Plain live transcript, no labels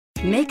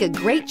Make a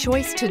great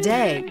choice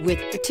today with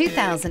the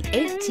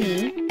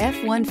 2018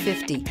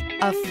 F-150.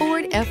 A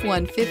Ford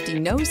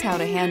F-150 knows how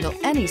to handle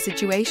any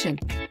situation.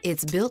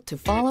 It's built to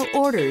follow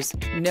orders,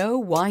 no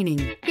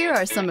whining. Here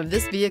are some of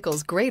this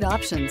vehicle's great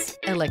options: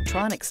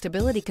 electronic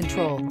stability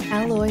control,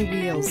 alloy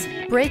wheels,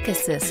 brake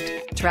assist,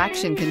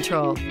 traction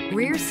control,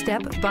 rear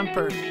step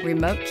bumper,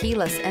 remote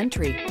keyless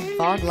entry,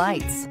 fog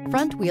lights,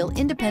 front wheel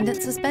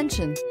independent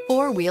suspension,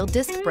 four-wheel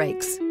disc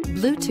brakes,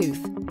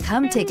 Bluetooth.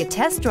 Come take a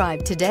test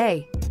drive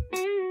today.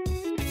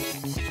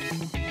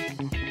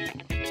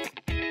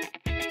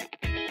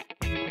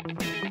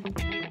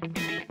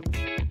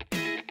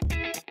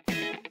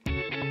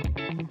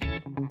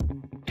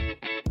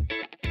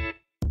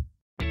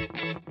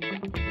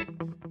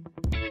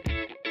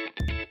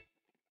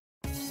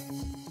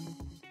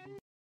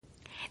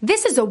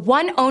 This is a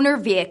one-owner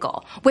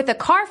vehicle with a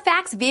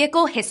Carfax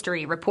Vehicle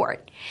History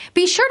Report.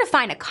 Be sure to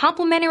find a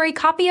complimentary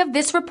copy of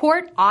this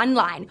report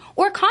online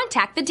or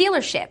contact the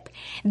dealership.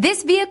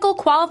 This vehicle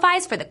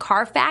qualifies for the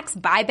Carfax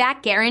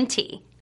Buyback Guarantee.